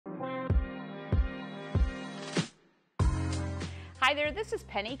Hi there, this is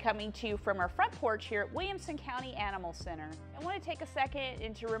Penny coming to you from our front porch here at Williamson County Animal Center. I want to take a second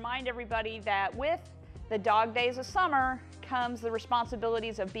and to remind everybody that with the dog days of summer comes the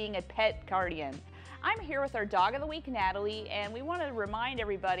responsibilities of being a pet guardian. I'm here with our Dog of the Week, Natalie, and we want to remind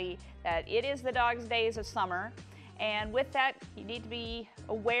everybody that it is the dog's days of summer, and with that you need to be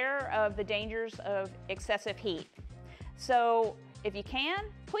aware of the dangers of excessive heat. So if you can,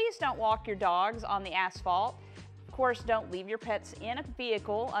 please don't walk your dogs on the asphalt. Of course, don't leave your pets in a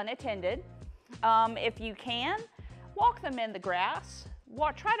vehicle unattended. If you can, walk them in the grass.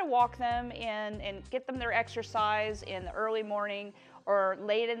 Try to walk them in and get them their exercise in the early morning or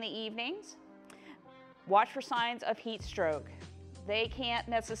late in the evenings. Watch for signs of heat stroke. They can't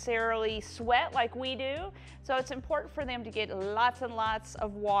necessarily sweat like we do, so it's important for them to get lots and lots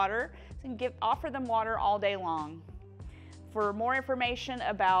of water and offer them water all day long. For more information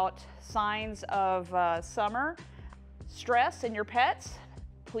about signs of summer stress in your pets,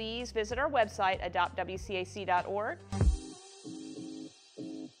 please visit our website, adoptwcac.org.